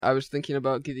I was thinking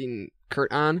about getting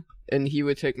Kurt on, and he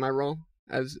would take my role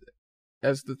as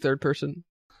the third person.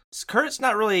 Kurt's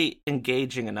not really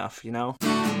engaging enough, you know?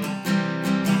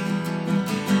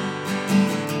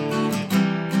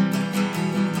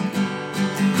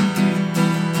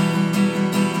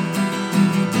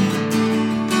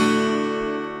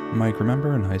 Mike,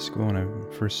 remember in high school when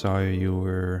I first saw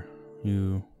you,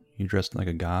 you dressed like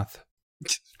a goth?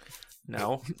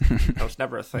 No, that was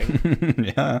never a thing.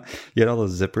 Yeah, you had all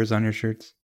those zippers on your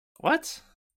shirts. What?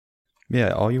 Yeah,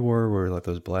 all you wore were like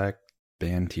those black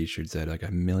band T-shirts that had like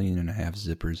 1.5 million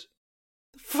zippers.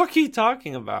 The fuck are you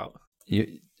talking about?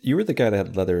 You were the guy that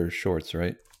had leather shorts,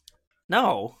 right?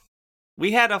 No,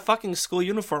 we had a fucking school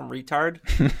uniform, retard.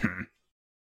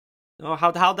 Oh,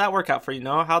 how'd that work out for you?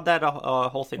 No, how'd that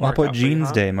whole thing work out? I'll put for you, Jeans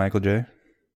huh? Day, Michael J.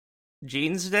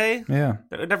 Jeans Day? Yeah.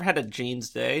 I never had a Jeans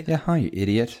Day. Yeah, huh, you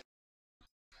idiot.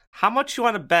 How much you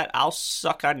want to bet I'll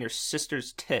suck on your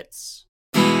sister's tits?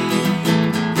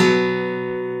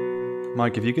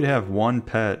 Mike, if you could have one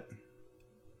pet,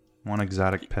 one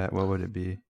exotic pet, what would it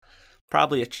be?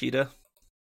 Probably a cheetah.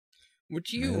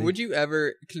 Really? Would you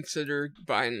ever consider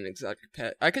buying an exotic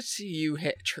pet? I could see you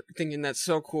thinking that's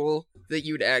so cool that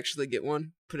you would actually get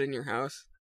one, put it in your house.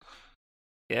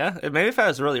 Yeah, maybe if I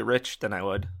was really rich, then I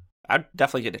would. I'd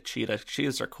definitely get a cheetah.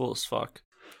 Cheetahs are cool as fuck.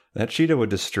 That cheetah would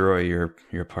destroy your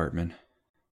apartment.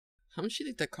 How much do you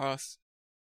think that costs?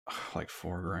 Like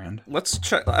 $4,000. Let's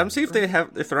check. I'm see if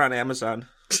they're on Amazon.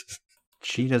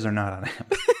 Cheetahs are not on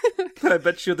Amazon. I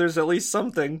bet you there's at least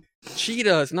something.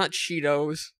 Cheetahs, not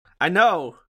Cheetos. I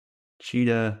know.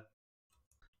 Cheetah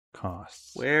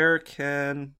costs. Where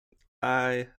can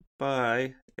I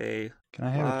buy a Can I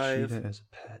have a live cheetah as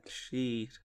a pet?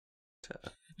 cheetah?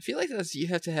 I feel like you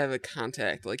have to have a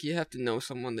contact. Like, you have to know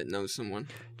someone that knows someone.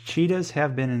 Cheetahs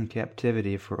have been in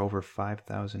captivity for over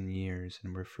 5,000 years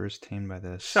and were first tamed by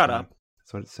the Shut sun. up.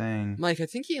 That's what it's saying. Mike, I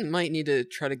think you might need to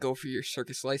try to go for your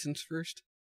circus license first.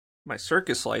 My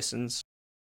circus license.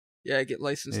 Yeah, get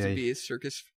licensed Yeah, to be a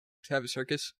circus, to have a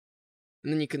circus.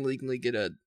 And then you can legally get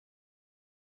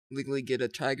a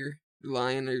tiger,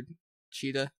 lion, or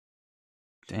cheetah.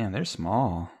 Damn, they're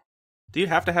small. Do you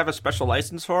have to have a special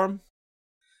license for them?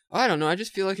 I don't know. I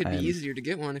just feel like it'd be I'm- easier to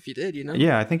get one if you did, you know?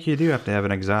 Yeah, I think you do have to have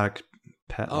an exotic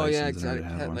pet Oh, license. yeah, in order exotic to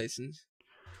have pet one. license.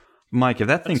 Mike, if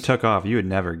that thing took off, you would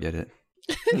never get it.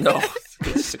 No.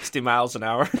 60 miles an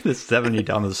hour. It's 70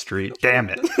 down the street. Damn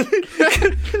it.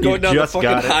 Going down the just fucking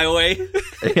got it. highway.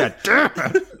 Yeah, damn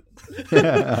it.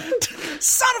 Yeah.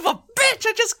 Son of a bitch,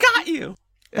 I just got you.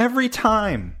 Every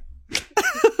time.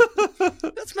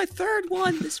 That's my third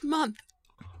one this month.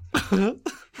 I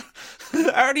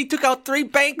already took out 3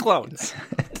 bank loans.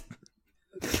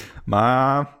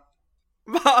 Mom.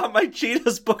 Mom, my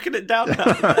cheetah's booking it down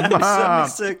now. Mom.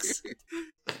 76.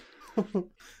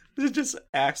 Just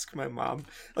ask my mom.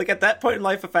 Like, at that point in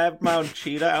life, if I had my own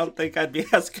cheetah, I don't think I'd be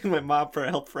asking my mom for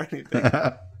help for anything.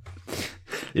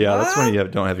 Yeah, that's when you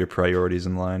don't have your priorities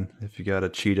in line. If you got a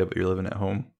cheetah but you're living at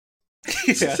home.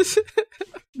 Yeah.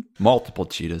 Multiple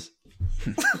cheetahs.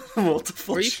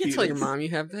 Multiple Or you can't tell your cheetahs. mom you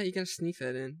have that. You gotta sneak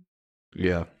that in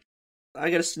Yeah. I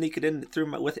gotta sneak it in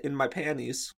through in my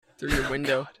panties. through your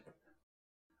window.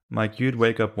 Mike, you'd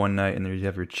wake up one night and you'd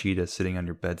have your cheetah sitting on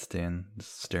your bedstand,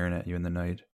 just staring at you in the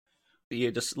night.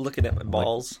 You're just looking at my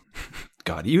balls.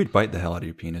 God, you would bite the hell out of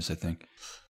your penis, I think.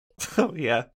 Oh,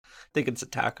 yeah. Think it's a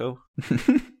taco.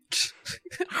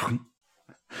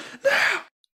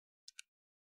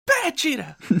 Bad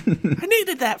cheetah! I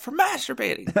needed that for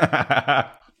masturbating.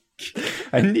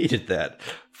 I needed that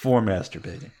for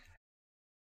masturbating.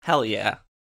 Hell yeah.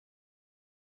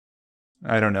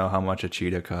 I don't know how much a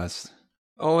cheetah costs.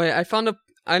 Oh wait,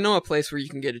 I know a place where you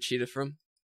can get a cheetah from.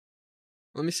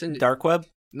 Let me send you. Dark web?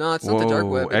 No, it's not the dark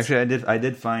web. It's- Actually, I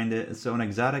did find it. So an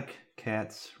exotic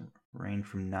cat's range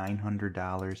from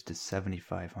 $900 to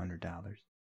 $7,500.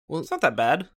 well, It's not that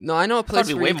bad. no, I know a place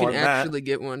be where way you can more than that. actually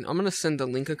get one. I'm gonna send the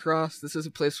link across. This is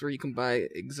a place where you can buy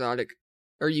exotic,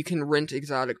 or you can rent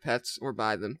exotic pets or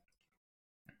buy them.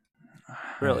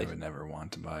 Really? I would never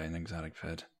want to buy an exotic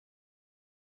pet.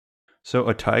 So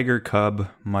a tiger cub,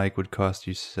 Mike, would cost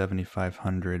you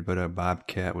 $7,500, but a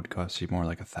bobcat would cost you more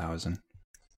like $1,000.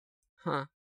 Huh.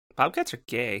 Bobcats are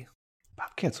gay.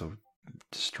 Bobcats will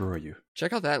destroy you.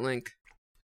 Check out that link.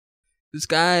 This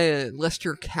guy,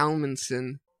 Lester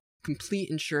Kalmanson, complete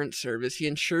insurance service. He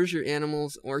insures your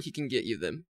animals, or he can get you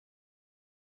them.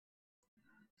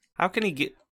 How can he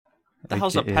get... The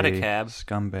hell's a AKA pedicab?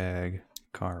 Scumbag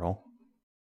Carl.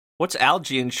 What's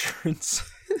algae insurance?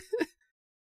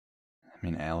 I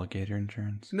mean, alligator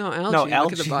insurance. No, algae. Look at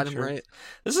algae the bottom insurance. right.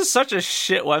 This is such a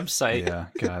shit website. Yeah,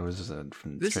 God, was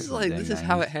from This straight is from like the this dang is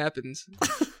how 90s. it happens.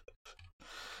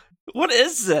 What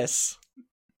is this?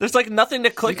 There's like nothing to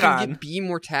click you can on. get bee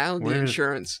mortality Where is-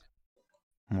 insurance.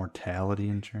 Mortality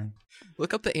insurance.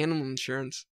 Look up the animal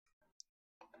insurance.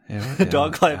 Yeah, what the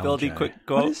Dog hell- liability algae. quick What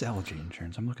quote. is algae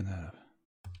insurance? I'm looking that up.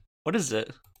 What is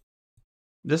it?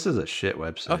 This is a shit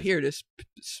website. Oh, here it is.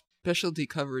 Specialty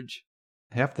coverage.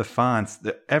 Half the fonts,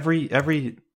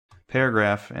 every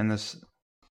paragraph in this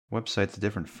website's a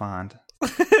different font,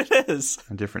 It is.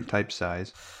 a different type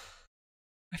size.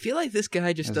 I feel like this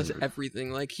guy just This does is-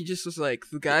 everything. Like he just was like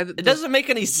the guy that It doesn't make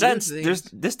any weird sense. things.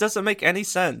 This doesn't make any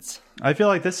sense. I feel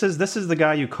like this is the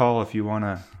guy you call if you want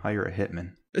to hire a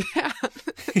hitman.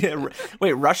 Yeah,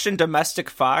 wait, Russian domestic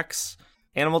fox,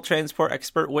 animal transport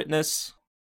expert witness,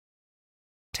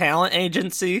 talent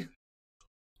agency.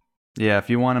 Yeah, if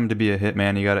you want him to be a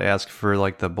hitman, you got to ask for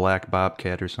like the black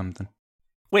bobcat or something.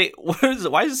 Wait, what is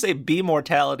it? Why does it say bee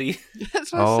mortality?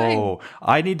 That's what I'm saying. Oh,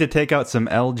 I need to take out some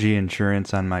algae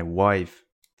insurance on my wife.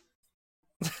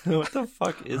 What the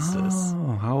fuck is this?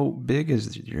 Oh, how big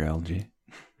is your algae?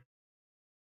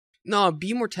 No,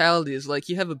 bee mortality is like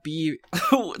you have a bee.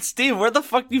 Steve, where the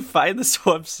fuck do you find this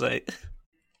website?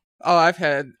 Oh,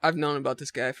 I've known about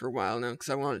this guy for a while now because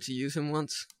I wanted to use him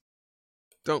once.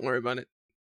 Don't worry about it.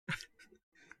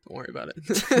 Don't worry about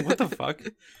it. What the fuck?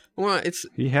 Well, it's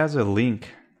He has a link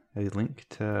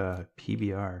to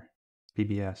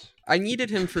PBS. I needed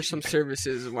him for some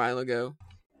services a while ago,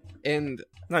 and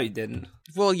No, you didn't.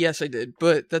 well, yes, I did,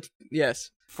 but that's yes.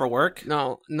 For work?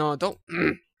 No, don't.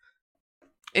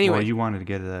 Anyway, Well, you wanted to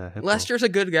get a hippo. Lester's a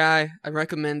good guy. I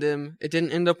recommend him. It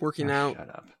didn't end up working Oh, out. Shut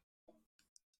up.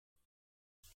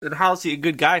 Then how's he a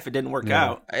good guy if it didn't work Yeah.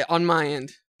 out? On my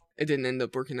end, it didn't end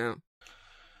up working out.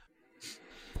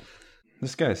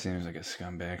 This guy seems like a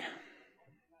scumbag.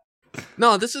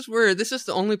 No, this is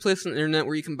the only place on the internet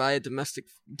where you can buy a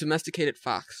domesticated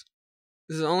fox.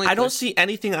 This is the only. I don't place- see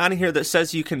anything on here that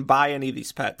says you can buy any of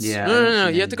these pets. Yeah. No.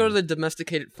 You have to go to the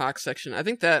domesticated fox section. I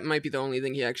think that might be the only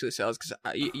thing he actually sells.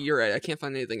 Because you're right, I can't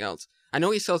find anything else. I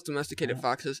know he sells domesticated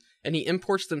foxes, and he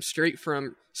imports them straight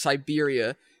from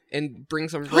Siberia and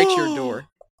brings them right to your door.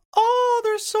 Oh,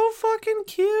 they're so fucking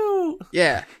cute.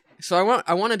 Yeah. So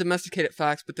I want a domesticated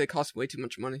fox, but they cost way too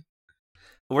much money.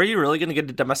 Were you really gonna get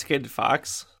a domesticated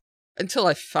fox? Until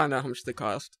I found out how much they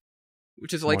cost,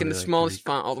 which is like What in are the they, smallest 30?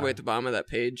 font, all the way at the bottom of that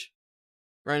page,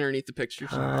 right underneath the pictures.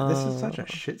 This is such a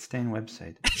shit-stained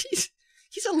website.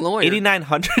 he's a lawyer.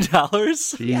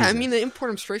 $8,900. Yeah, I Jesus. mean they import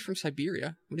them straight from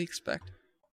Siberia. What do you expect?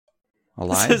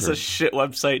 Alive? This is or- a shit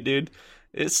website, dude.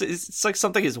 It's like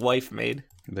something his wife made.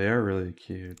 They are really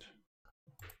cute.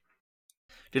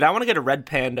 Dude, I want to get a red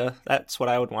panda. That's what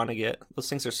I would want to get. Those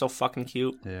things are so fucking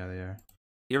cute. Yeah, they are.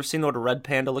 You ever seen what a red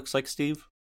panda looks like, Steve?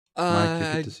 Mike,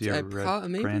 you get to see a red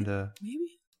maybe panda.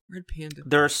 red panda.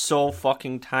 They're so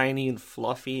fucking tiny and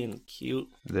fluffy and cute.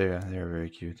 They're very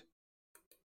cute.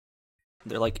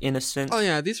 They're like innocent. Oh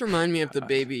yeah, these remind me of the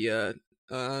baby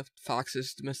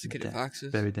foxes, domesticated Da-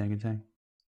 foxes. Baby Dangatang.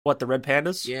 What, the red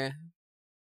pandas? Yeah.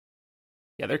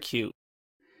 Yeah, they're cute.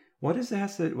 What does it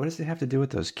have to do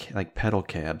with those like pedal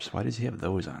cabs? Why does he have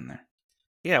those on there?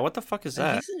 Yeah, what the fuck is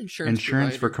that? He's an insurance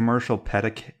Insurance for provider. commercial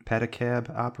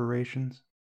pedicab operations.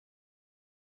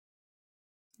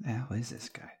 The hell is this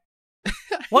guy?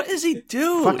 What is he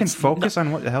doing? Fucking focus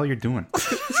on what the hell you're doing.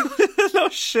 No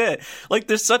shit. Like,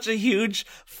 there's such a huge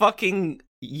fucking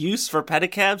use for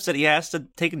pedicabs that he has to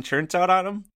take insurance out on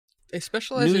them. They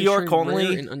specialize New in York insuring only,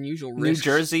 rare and unusual New risks.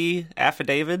 Jersey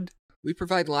affidavit. We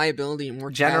provide liability and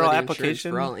mortality General insurance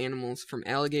application? for all animals, from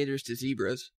alligators to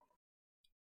zebras.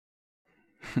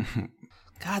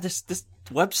 God, this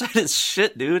website is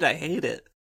shit, dude. I hate it.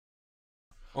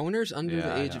 Owners under Yeah,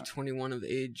 the I age know. of 21 of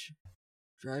age.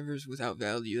 Drivers without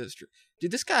value. That's true.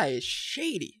 Dude, this guy is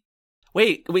shady.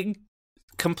 Wait, we can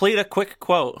complete a quick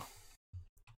quote.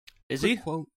 Is he? Quick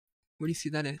quote. Where do you see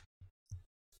that at?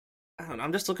 I don't know.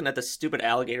 I'm just looking at this stupid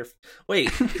alligator.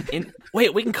 Wait,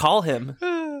 wait, we can call him.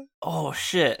 Oh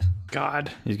shit.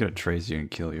 God, he's gonna trace you and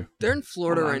kill you. They're in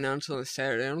Florida Hold on. right now until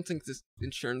Saturday. I don't think this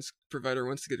insurance provider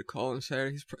wants to get a call on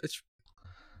Saturday.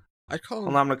 I'd call him.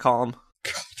 Hold on, I'm gonna call him.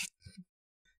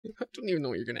 I don't even know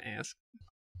what you're gonna ask.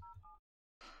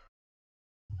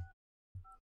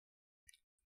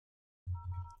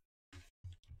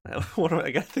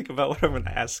 I gotta think about what I'm gonna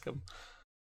ask him.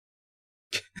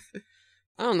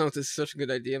 I don't know if this is such a good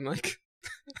idea, Mike.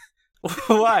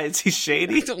 Why? Is he I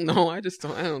shady? don't know. I don't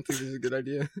think this is a good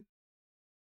idea.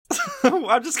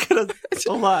 I'm just gonna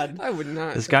hold on. I would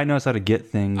not. This guy knows how to get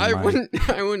things. I Mike. wouldn't.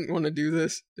 I wouldn't want to do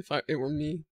this if it were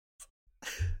me.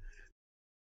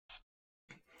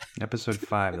 Episode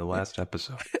 5, the last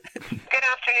episode. Good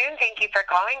afternoon. Thank you for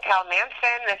calling Cal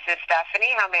Manson. This is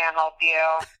Stephanie. How may I help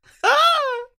you?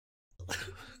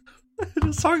 I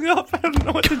just hung up. I don't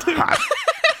know what to do.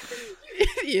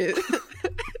 Idiot.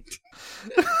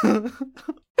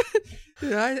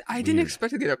 Dude, I didn't Weird.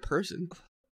 expect to get a person.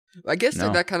 I guess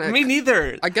No. that kind of. Me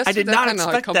neither. I guess I did that not kinda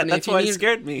expect that. company, That's if you why it need-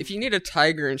 scared me. If you need a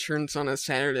tiger insurance on a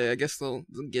Saturday, I guess they'll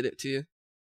get it to you.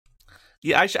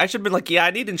 Yeah, I should have been like, yeah,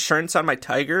 I need insurance on my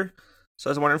tiger. So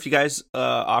I was wondering if you guys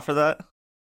offer that.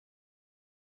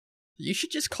 You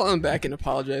should just call him back and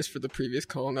apologize for the previous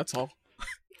call, and that's all.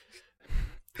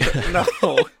 No.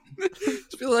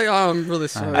 Just be like, oh, I'm really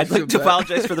sorry. I'd I feel like to bad."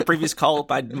 apologize for the previous call.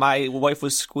 My wife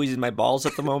was squeezing my balls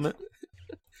at the moment.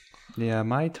 Yeah,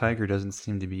 my tiger doesn't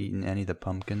seem to be eating any of the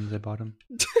pumpkins I bought him.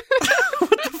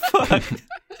 Fuck.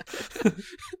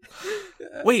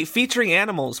 Wait, featuring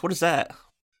animals. What is that?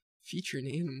 Featuring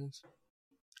animals.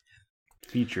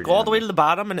 Featured. Go all the way to the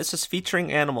bottom and it says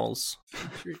featuring animals.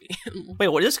 Featuring animals. Wait,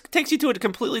 what? This takes you to a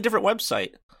completely different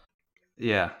website.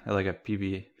 Yeah, like a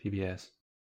PBS.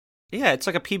 Yeah, it's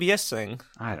like a PBS thing.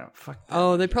 I don't fuck.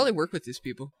 Oh, they probably work with these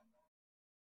people.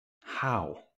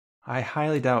 How? I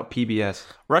highly doubt PBS.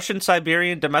 Russian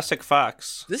Siberian domestic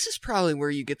fox. This is probably where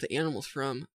you get the animals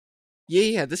from.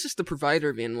 Yeah, this is the provider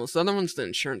of animals. The other one's the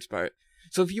insurance part.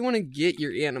 So if you want to get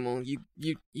your animal, you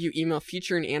email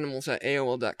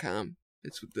featuringanimals@aol.com.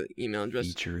 It's with the email address.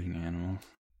 Featuring animal.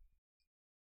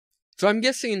 So I'm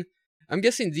guessing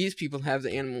these people have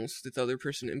the animals that the other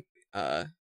person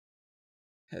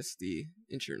has the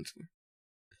insurance for.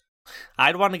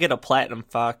 I'd want to get a platinum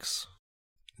fox.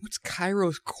 What's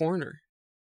Cairo's Corner?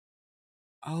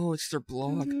 Oh, it's their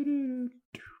blog.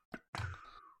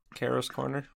 Caro's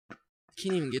Corner.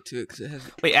 Can't even get to it because it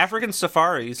has Wait, African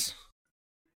safaris.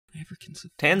 African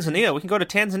safari. Tanzania. We can go to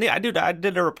Tanzania. I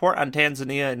did a report on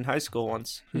Tanzania in high school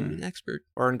once. You're an expert.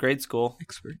 Or in grade school.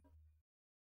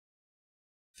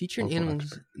 Featuring Local Animals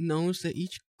expert. knows that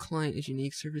each client is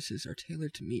unique. Services are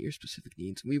tailored to meet your specific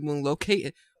needs. We will locate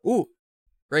it. Ooh,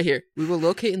 right here. We will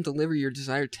locate and deliver your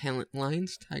desired talent: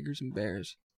 lions, tigers, and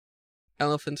bears,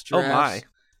 elephants, Oh giraffes,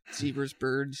 my. zebras,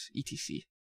 birds, etc.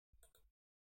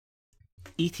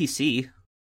 ETC.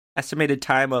 Estimated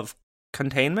time of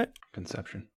containment?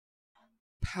 Conception.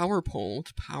 Power pole.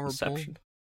 It's power pole. Reception.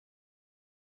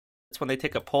 That's when they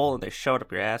take a poll and they shove it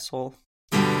up your asshole.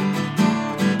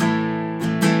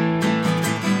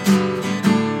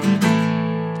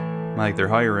 Mike, they're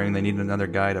hiring. They need another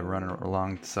guy to run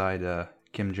alongside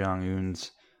Kim Jong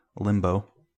Un's limbo.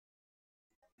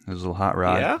 His little hot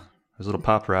rod. Yeah? His little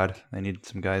pop rod. They need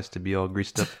some guys to be all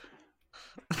greased up.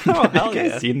 Oh, hell You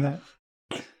guys yeah. seen that?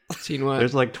 Seen what?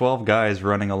 There's like 12 guys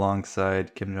running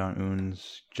alongside Kim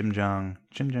Jong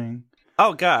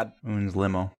Oh, God. Un's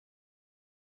limo.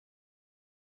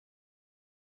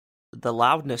 The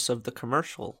loudness of the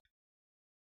commercial.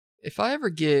 If I ever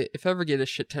get a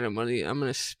shit ton of money, I'm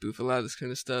gonna spoof a lot of this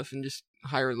kind of stuff and just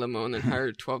hire a limo and then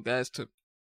hire 12 guys to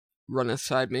run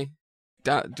aside me.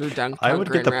 Down I would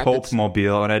Grand get the Pope Rapids.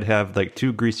 mobile and I'd have like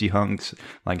 2 greasy hunks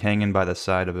like hanging by the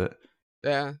side of it.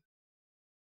 Yeah.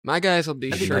 My guys will be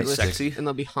That'd be nice, shirtless sexy. and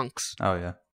they'll be hunks. Oh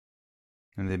yeah.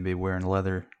 And they'd be wearing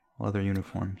leather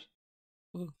uniforms.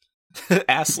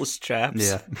 Assless chaps.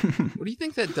 Yeah. What do you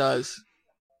think that does?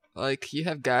 Like, you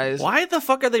have guys. Why the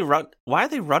fuck are they Why are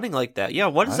they running like that? Yeah,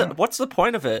 what is I that? don't- What's the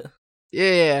point of it?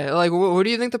 Yeah. Like, what do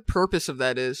you think the purpose of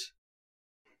that is?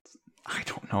 I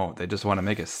don't know. They just want to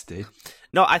make us stay.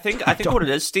 No, I think what it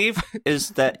is, Steve, is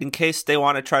that in case they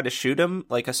want to try to shoot him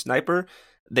like a sniper,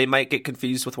 they might get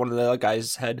confused with one of the other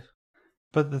guy's head.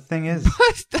 But the thing is,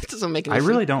 What? That doesn't make any I sense.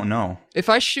 really don't know. If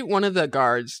I shoot one of the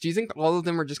guards, do you think all of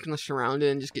them are just gonna surround it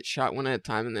and just get shot one at a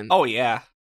time and then? Oh yeah.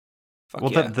 Fuck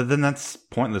Well, yeah. then that's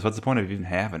pointless. What's the point of even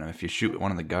having them if you shoot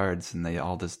one of the guards and they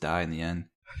all just die in the end?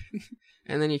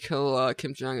 And then you kill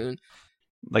Kim Jong Un.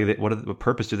 Like, what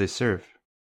purpose do they serve?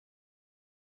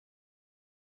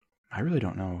 I really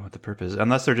don't know what the purpose is.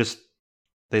 Unless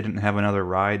they didn't have another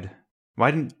ride.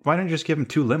 Why didn't you just give them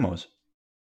 2 limos?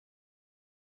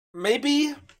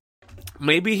 Maybe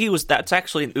that's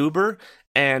actually an Uber,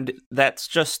 and that's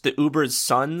just the Uber's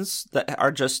sons that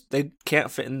are they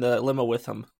can't fit in the limo with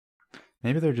him.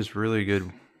 Maybe they're just really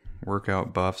good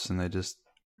workout buffs and they just,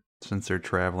 since they're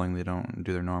traveling, they don't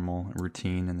do their normal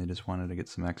routine and they just wanted to get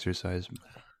some exercise.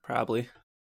 Probably.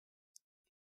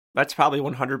 That's probably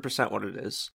 100% what it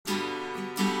is.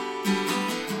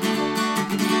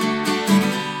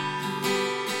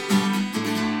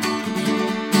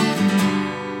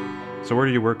 So where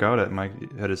did you work out at, Mike?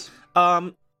 At his...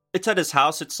 It's at his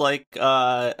house. It's like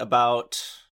about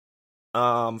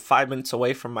 5 minutes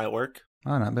away from my work.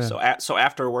 Oh, not bad. So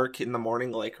after work in the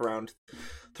morning, like around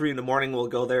 3 in the morning, we'll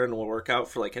go there and we'll work out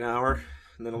for like an hour,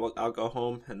 and then I'll go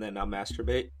home and then I'll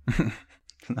masturbate.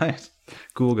 Nice.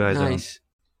 Cool guy zone. Nice.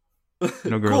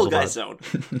 No girls Cool guy allowed. zone.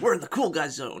 We're in the cool guy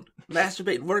zone.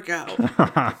 Masturbate and work out.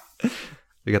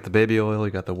 You got the baby oil,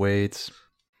 you got the weights,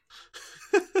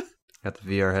 got the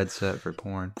VR headset for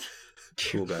porn.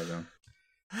 Cool guy zone.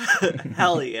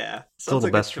 Hell yeah! Still Sounds the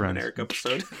like best a Tim and friends. Eric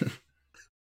episode.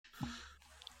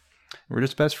 We're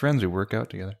just best friends. We work out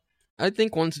together. I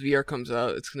think once VR comes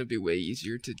out, it's going to be way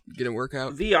easier to get a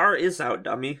workout. VR is out,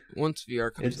 dummy. Once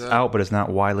VR comes It's out. out, but it's not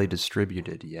widely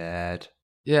distributed yet.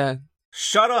 Yeah.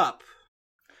 Shut up.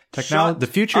 Technology. Shut The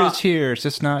future up. is here. It's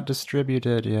just not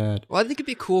distributed yet. Well, I think it'd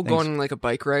be cool Thanks. going on like a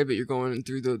bike ride, but you're going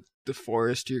through the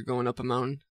forest, you're going up a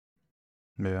mountain.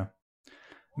 Yeah.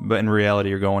 But in reality,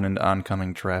 you're going into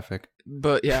oncoming traffic.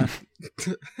 But yeah.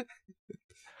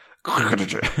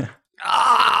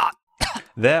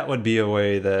 That would be a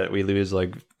way that we lose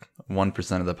like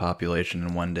 1% of the population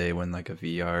in one day when like a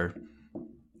VR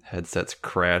headsets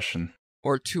crash, and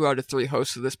Or 2 out of 3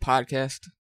 hosts of this podcast.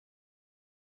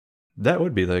 that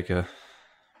would be like a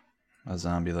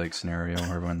zombie like scenario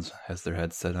where everyone has their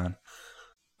headset on.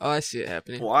 Oh, I see it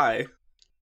happening. Why?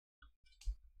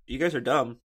 You guys are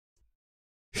dumb.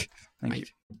 Thank you.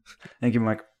 Thank you,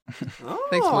 Mike. Oh,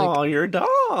 Thanks, Mike. you're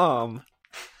dumb.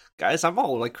 Guys, I'm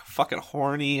all like fucking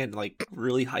horny and like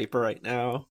really hyper right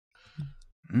now.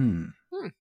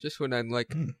 Just what I'd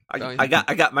like. I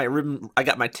got my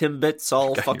Timbits all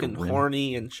Got your fucking rim.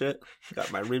 horny and shit.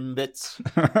 Got my rim bits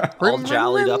Yeah, all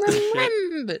jollied up and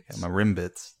shit. my rim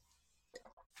bits.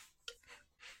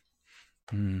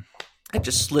 I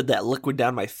just slid that liquid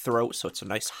down my throat so it's a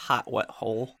nice hot wet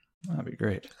hole. That'd be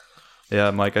great.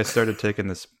 Yeah, Mike, I started taking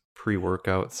this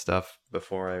pre-workout stuff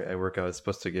before I work out. It's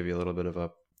supposed to give you a little bit of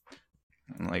a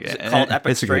like. Is it called Epic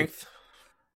basically- Strength?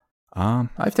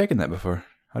 I've taken that before.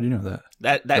 How do you know that?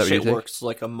 That what shit you take? works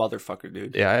like a motherfucker,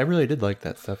 dude. Yeah, I really did like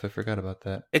that stuff. I forgot about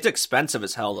that. It's expensive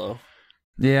as hell though.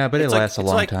 Yeah, but it It's like- lasts a it's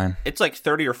long like- time. It's like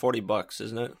 $30 or $40,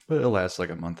 isn't it? But it'll last like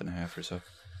a month and a half or so.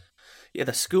 Yeah,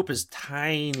 the scoop is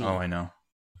tiny. Oh, I know.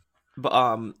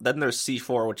 But then there's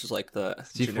C4, which is like the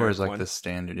C4 generic is like one. the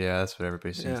standard. Yeah, that's what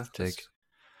everybody seems Yeah, to take.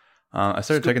 I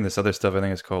started taking this other stuff. I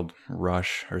think it's called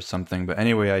Rush or something. But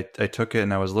anyway, I took it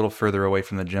and I was a little further away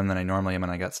from the gym than I normally am,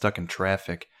 and I got stuck in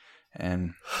traffic.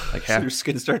 And like So your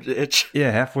skin started to itch.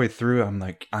 yeah, halfway through, I'm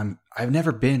like, I've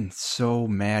never been so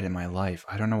mad in my life.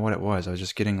 I don't know what it was. I was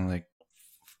just getting like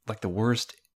the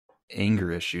worst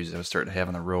anger issues I was starting to have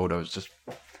on the road. I was just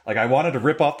like, I wanted to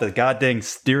rip off the goddamn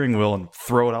steering wheel and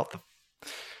throw it out the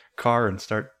car and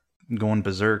start going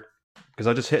berserk because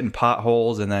I was just hitting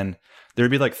potholes, and then there'd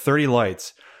be like 30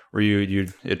 lights where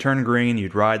it'd turn green,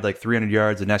 you'd ride like 300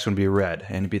 yards, the next one would be red,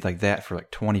 and it'd be like that for like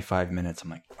 25 minutes. I'm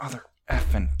like, mother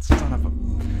effing son of a...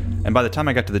 And by the time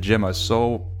I got to the gym, I was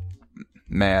so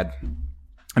mad.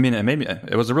 I mean,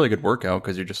 it was a really good workout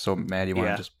because you're just so mad you want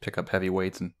to Yeah. just pick up heavy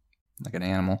weights and like an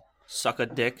animal. Suck a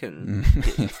dick and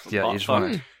Yeah, you just fuck.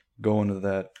 want to go into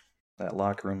that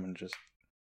locker room and just...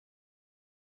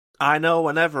 I know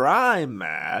whenever I'm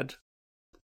mad,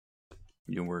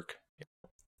 You work.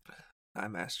 I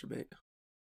masturbate.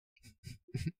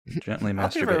 Gently I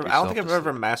don't think masturbate I've yourself.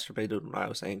 ever masturbated when I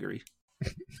was angry.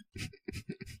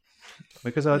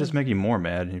 Because I'll just make you more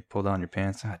mad and you pull down your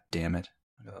pants. Ah, damn it.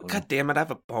 Look at that God damn it, I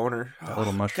have a boner. That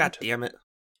little mushroom God damn it.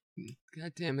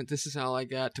 God damn it, this is all I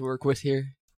got to work with here.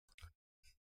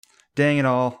 Dang it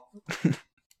all.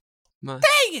 My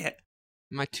Dang it!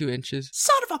 2 inches.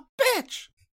 Son of a bitch!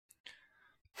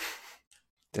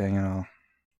 Dang it all.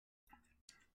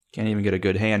 Can't even get a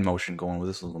good hand motion going with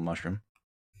this little mushroom.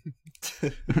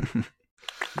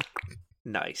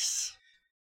 Nice.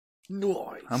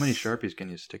 How many Sharpies can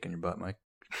you stick in your butt, Mike?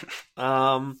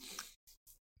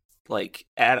 Like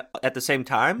at the same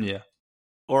time? Yeah.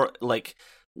 Or like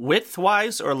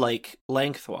width-wise or like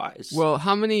lengthwise? Well,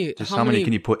 how many Just how many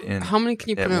can you put in? How many can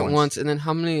you at put in at once? once, and then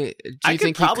how many do you I could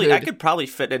think probably you I could? could probably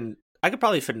fit in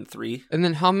 3. And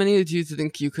then how many do you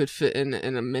think you could fit in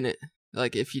a minute?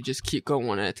 Like if you just keep going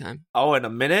one at a time. Oh, in a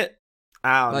minute?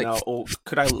 I don't Like- know. Oh,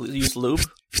 could I use lube?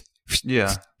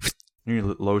 Yeah. You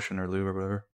need lotion or lube or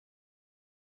whatever.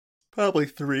 Probably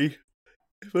 3.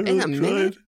 If I In a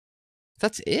minute?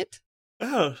 That's it?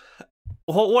 Oh.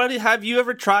 Well, what have you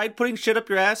ever tried putting shit up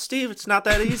your ass, Steve? It's not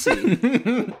that easy.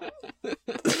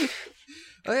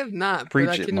 I have not, Preach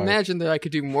but I it, can Mark. imagine that I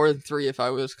could do more than 3 if I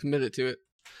was committed to it.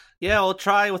 Yeah, well,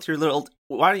 try with your little.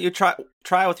 Why don't you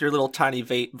try with your little tiny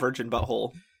virgin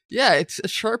butthole? Yeah, it's a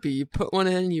Sharpie. You put one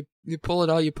in, you You pull it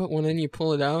out, you put one in, you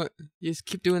pull it out. You just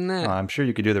keep doing that. I'm sure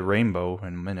you could do the rainbow in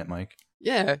a minute, Mike.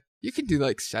 Yeah, you could do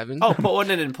like 7. Oh, put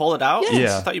one in and pull it out? Yes.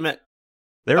 Yeah. I thought you meant...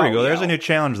 There we Oh, go. There's yeah. a new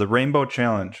challenge, the rainbow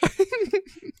challenge.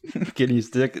 Can you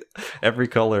stick every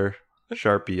color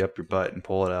Sharpie up your butt and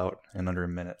pull it out in under a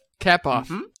minute? Cap off.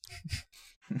 Mhm.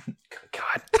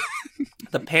 God.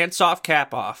 The pants off,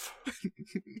 cap off.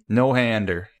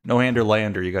 No-hander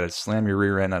lander. You got to slam your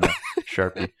rear end on a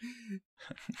Sharpie.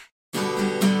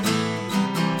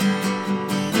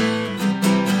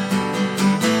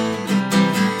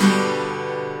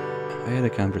 I had a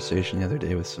conversation the other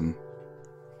day with some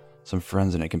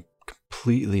friends, and I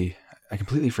completely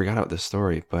forgot about this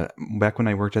story. But back when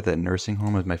I worked at that nursing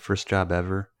home, it was my first job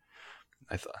ever.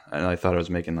 I thought I was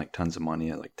making like tons of money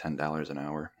at like $10 an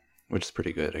hour, which is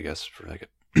pretty good, I guess, for like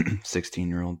a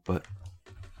 16-year-old. But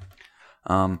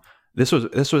this was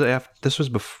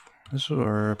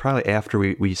probably after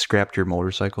we scrapped your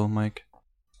motorcycle, Mike.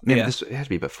 Maybe Yeah. It had to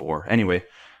be before. Anyway,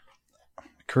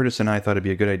 Curtis and I thought it'd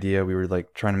be a good idea. We were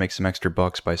like trying to make some extra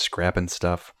bucks by scrapping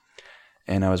stuff.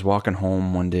 And I was walking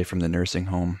home one day from the nursing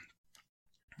home.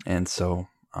 And so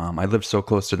I lived so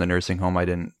close to the nursing home, I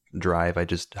didn't drive. I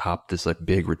just hopped this like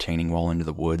big retaining wall into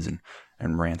the woods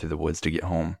and ran through the woods to get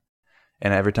home.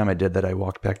 And every time I did that, I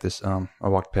walked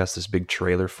past this big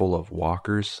trailer full of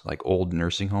walkers, like old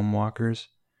nursing home walkers.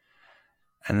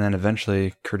 And then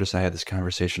eventually Curtis and I had this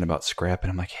conversation about scrapping.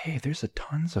 I'm like, hey, there's a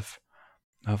tons of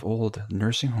old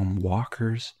nursing home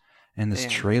walkers in this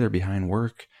Damn. trailer behind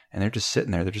work, and they're just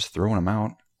sitting there. They're just throwing them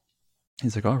out.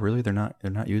 He's like, oh, really? They're not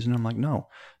using them? I'm like, no.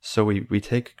 So we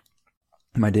take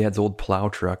my dad's old plow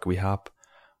truck. We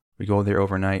go there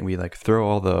overnight, and we like throw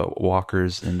all the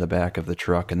walkers in the back of the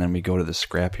truck, and then we go to the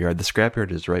scrapyard. The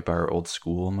scrapyard is right by our old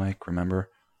school, Mike,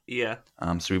 remember? Yeah.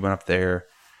 So we went up there.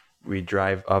 We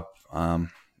drive up.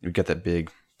 We get that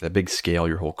big scale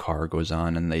your whole car goes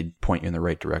on, and they point you in the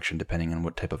right direction depending on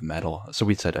what type of metal. So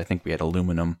we said, I think we had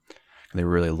aluminum. They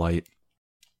were really light.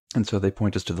 And so they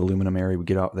point us to the aluminum area. We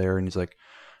get out there, and he's like,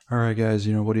 all right, guys,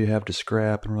 what do you have to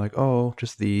scrap? And we're like, oh,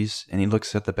 just these. And he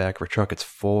looks at the back of our truck. It's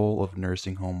full of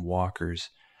nursing home walkers.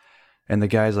 And the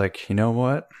guy's like, you know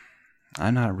what?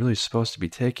 I'm not really supposed to be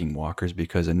taking walkers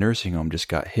because a nursing home just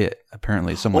got hit.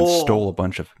 Apparently someone stole a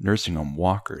bunch of nursing home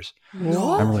walkers.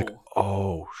 No. And we're like,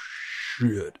 oh,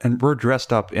 shit. And we're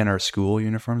dressed up in our school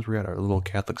uniforms. We had our little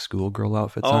Catholic schoolgirl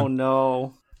outfits on. Oh,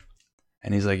 no.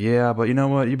 And he's like, yeah, but you know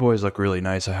what? You boys look really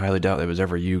nice. I highly doubt that was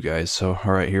ever you guys. So,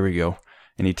 all right, here we go.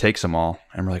 And he takes them all.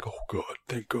 And we're like, oh, God,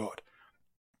 thank God.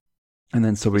 And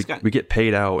then so we get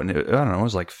paid out. And I don't know, it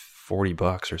was like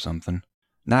 $40 or something.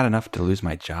 Not enough to lose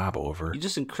my job over. You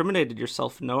just incriminated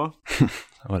yourself, Noah.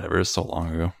 Whatever, it was so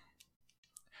long ago.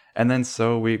 And then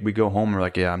so we go home. We're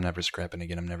like, yeah, I'm never scrapping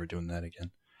again. I'm never doing that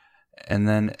again. And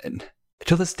then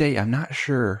till this day, I'm not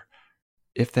sure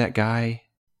if that guy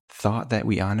thought that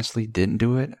we honestly didn't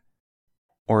do it,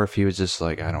 or if he was just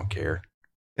like, I don't care.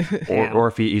 or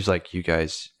if he's like, you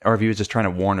guys, or if he was just trying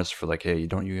to warn us for like, hey,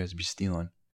 don't you guys be stealing.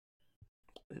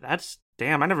 That's...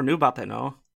 Damn, I never knew about that,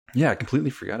 Noah. Yeah, I completely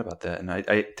forgot about that. And I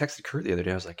texted Kurt the other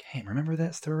day. I was like, hey, remember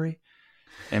that story?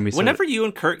 And we Whenever you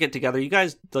and Kurt get together, you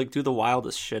guys like do the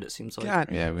wildest shit, it seems like. God,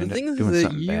 yeah, we the ended up things doing that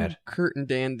something you, bad. Kurt, and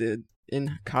Dan did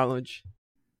in college,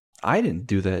 I didn't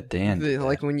do that, Dan. did that.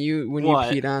 like when you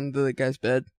What? peed on the guy's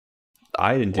bed,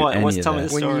 I didn't do What? any Let's of tell me that.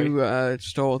 this when story. you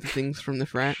stole the things from the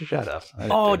frat. Shut up. I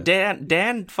Oh, didn't.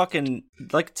 Dan fucking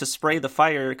like to spray the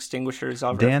fire extinguishers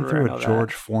over Dan everywhere. threw I a know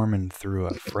George Foreman through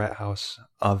a frat house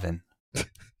oven. that.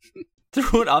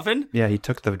 Through an oven? Yeah, he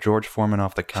took the George Foreman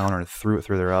off the counter and threw it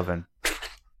through their oven.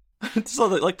 So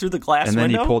like through the glass And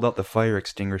then window? he pulled out the fire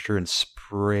extinguisher and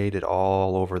sprayed it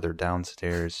all over their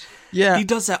downstairs. Yeah, He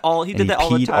does that all. He And did that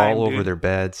all the peed time. all dude. over their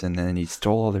beds, and then he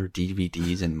stole all their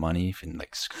DVDs and money and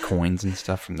like coins and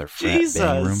stuff from their frat Jesus.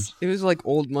 bang rooms. it was like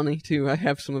old money too. I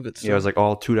have some of it. Still. Yeah, it was like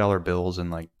all $2 bills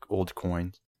and like old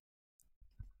coins.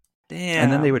 Damn.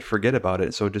 And then they would forget about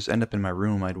it, so it'd just end up in my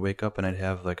room. I'd wake up and I'd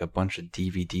have like a bunch of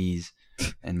DVDs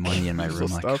and money in my Useful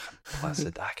room. Like, stuff.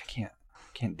 blessed, I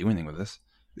can't do anything with this.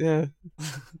 Yeah.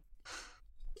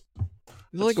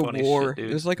 It was like a funny war. shit,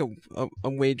 dude. It was like a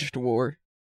waged war.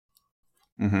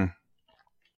 Mm-hmm.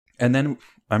 And then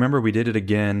I remember we did it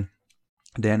again.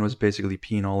 Dan was basically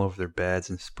peeing all over their beds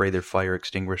and sprayed their fire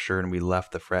extinguisher, and we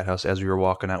left the frat house. As we were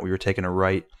walking out, we were taking a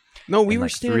right. No, we And, were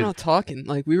like, standing three- out talking.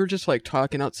 Like we were just like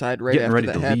talking outside right Getting after ready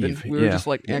that to happened. leave. We were Yeah, just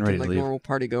like getting acting ready to like leave. normal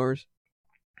party goers.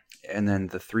 And then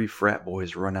the 3 frat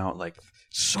boys run out, like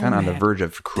So kind of on the mad. verge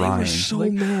of They crying. were so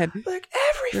like, mad. like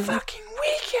every They're like, fucking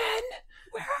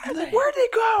weekend. Where'd they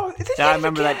go? Yeah, I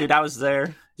remember that, dude. I was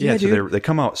there. Yeah, Yeah, so dude. they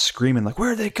come out screaming like,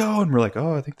 "Where'd they go?" And we're like,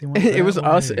 "Oh, I think they went." It was that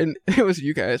us, way." and it was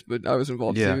you guys, but I was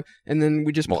involved Yeah. too. And then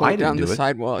we just Well, I point didn't down the do it.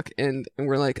 sidewalk, and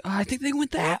we're like, oh, I think they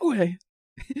went that way.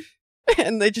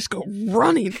 And they just go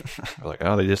running. We're like,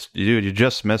 "Oh, you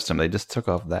just missed them. They just took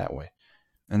off that way."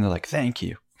 And they're like, "Thank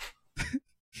you."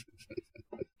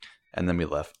 And then we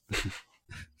left.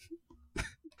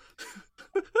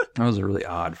 That was a really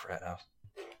odd frat house.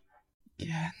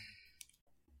 Yeah.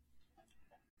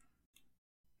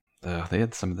 They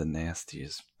had some of the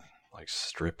nastiest, like,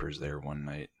 strippers there one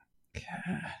night.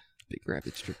 Big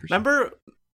rabbit strippers.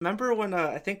 Remember when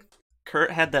I think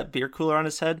Kurt had that beer cooler on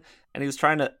his head and he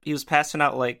was passing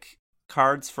out like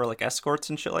cards for like escorts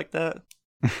and shit like that.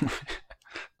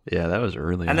 Yeah, that was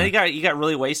really. And then odd. he got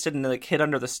really wasted and like hid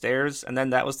under the stairs. And then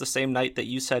that was the same night that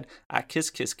you said, "I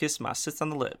kiss my sits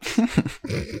on the lips."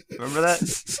 Remember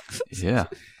that? Yeah.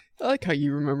 I like how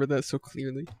you remember that so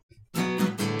clearly.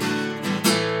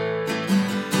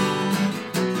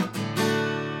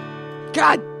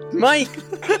 God, Mike!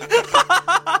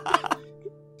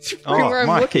 Oh, Where I'm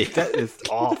Mike, looking. that is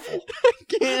awful. I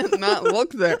can't not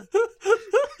look there.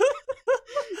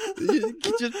 You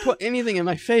can just put anything in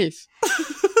my face.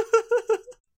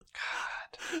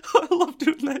 I love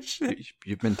doing that shit.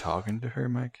 You've been talking to her,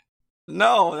 Mike?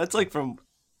 No, that's like from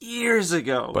years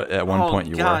ago. But at one point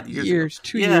you were. Years,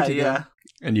 2 Yeah, years ago. yeah.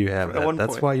 And you have At that. one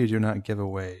That's point. why you do not give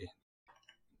away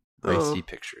racy Oh.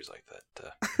 pictures like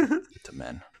that to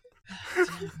men.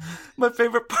 My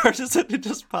favorite part is that it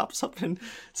just pops up in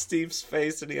Steve's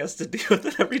face and he has to deal with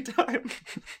it every time.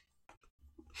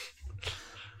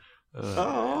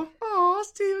 Oh,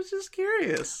 Steve was just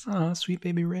curious. Oh, sweet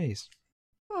baby Ray's.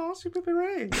 Oh, Sweet Baby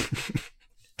Ray.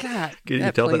 God. Can you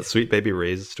that tell that place- sweet baby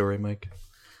Ray's story, Mike?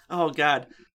 Oh, God.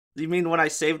 You mean when I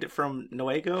saved it from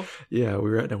Nuego? Yeah, we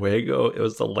were at Nuego. It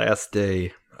was the last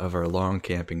day of our long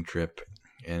camping trip,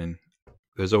 and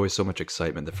there's always so much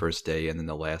excitement the first day, and then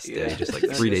the last day, Yeah. just like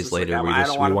It's 3 just days like, later, I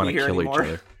don't we wanna want be to here kill anymore.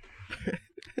 each other.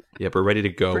 Yep, we're ready to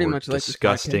go. Pretty We're much like this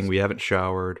disgusting. podcast. We haven't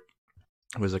showered.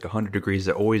 It was like 100 degrees.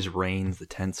 It always rains. The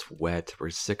tent's wet. We're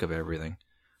sick of everything.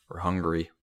 We're hungry.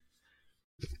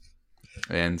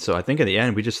 And so I think in the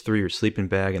end, we just threw your sleeping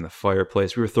bag in the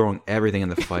fireplace. We were throwing everything in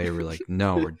the fire. We're like,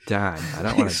 no, we're done. I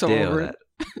don't want to So deal over with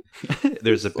that.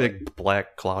 There's a big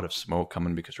black cloud of smoke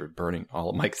coming because we're burning all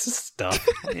of Mike's stuff.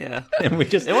 Yeah. And we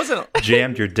just It wasn't...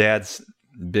 jammed your dad's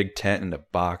big tent in a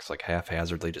box, like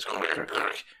haphazardly, just.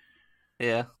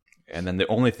 Yeah. And then the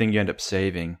only thing you end up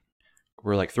saving,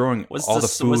 we're like throwing Was all the, the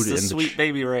food was the in Sweet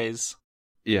Baby Ray's.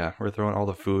 Yeah, we're throwing all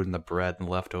the food and the bread and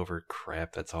leftover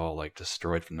crap that's all like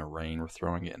destroyed from the rain. We're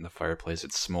throwing it in the fireplace.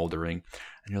 It's smoldering.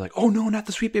 And you're like, oh no, not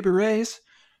the Sweet Baby Ray's.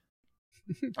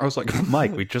 I was like,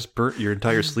 Mike, we just burnt your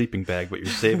entire sleeping bag, but you're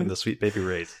saving the Sweet Baby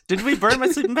Ray's. Did we burn my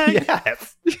sleeping bag?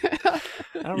 Yes. I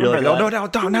don't You're like, remember oh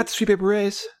that. no, not the Sweet Baby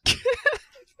Ray's.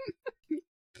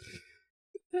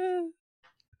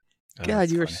 God,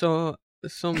 you were so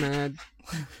mad.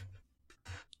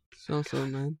 So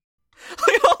mad. Look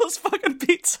at all those fucking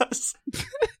pizzas.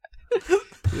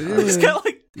 We just got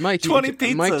like Mike,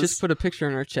 20 Mike pizzas. just put a picture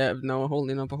in our chat of Noah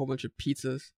holding up a whole bunch of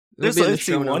pizzas. It'll there's be in the let's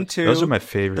see, show 1, notes. 2, Those are my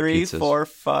favorite 3, pizzas. 4,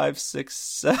 5, 6,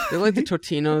 7. They're like the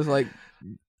Totino's, like.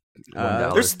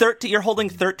 $1. There's 13. You're holding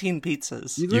 13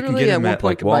 pizzas. You You can literally get at them one at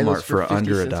point like could buy those Walmart for 50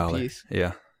 under cents a $1. piece.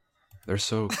 Yeah, they're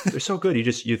so good.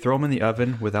 You throw them in the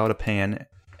oven without a pan,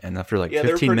 and after like Yeah,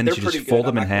 they're 15 minutes, you they're just pretty fold good,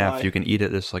 them in I'm not gonna half. lie. You can eat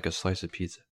it just like a slice of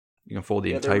pizza. You can fold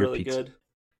the Yeah, they're entire really pizza.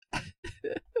 good.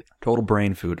 Total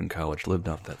brain food in college. Lived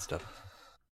off that stuff.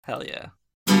 Hell yeah.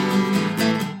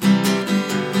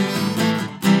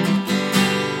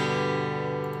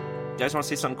 You guys want to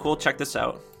see something cool? Check this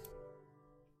out.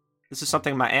 This is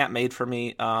something my aunt made for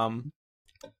me for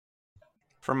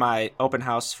my open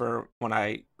house for when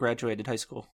I graduated high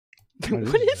school.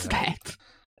 What is that?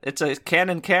 It's a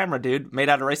Canon camera, dude, made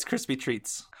out of Rice Krispie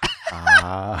treats.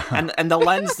 Ah, And the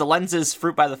lens is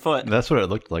fruit by the foot. that's what it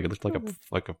looked like. It looked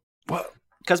like a what?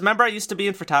 Because remember, I used to be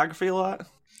in photography a lot.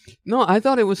 No, I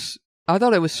thought it was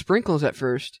sprinkles at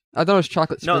first. I thought it was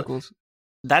chocolate No. sprinkles.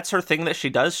 That's her thing that she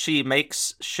does. She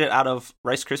makes shit out of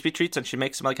Rice Krispie treats, and she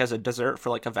makes them like as a dessert for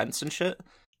like events and shit.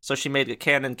 So she made a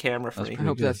Canon camera for That's me. I pretty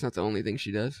hope good. that's not the only thing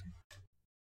she does.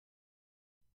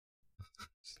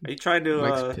 Are you trying to?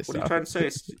 Mike's pissed What are you off. trying to say?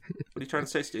 What are you trying to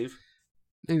say, Steve?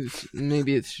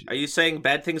 Maybe it's Are you saying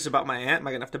bad things about my aunt? Am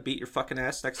I gonna have to beat your fucking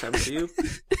ass next time I see you?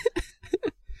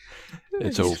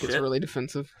 It's it's over. really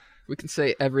defensive. We can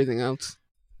say everything else.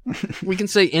 We can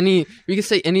say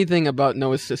anything about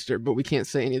Noah's sister, but we can't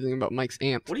say anything about Mike's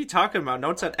aunt. What are you talking about? No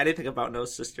one said anything about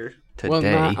Noah's sister. Today, Well,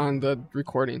 not on the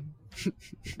recording.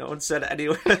 No one said any.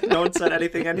 No one said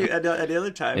anything any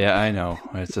other time. Yeah, I know.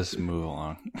 Let's just move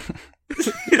along.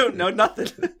 You don't know nothing.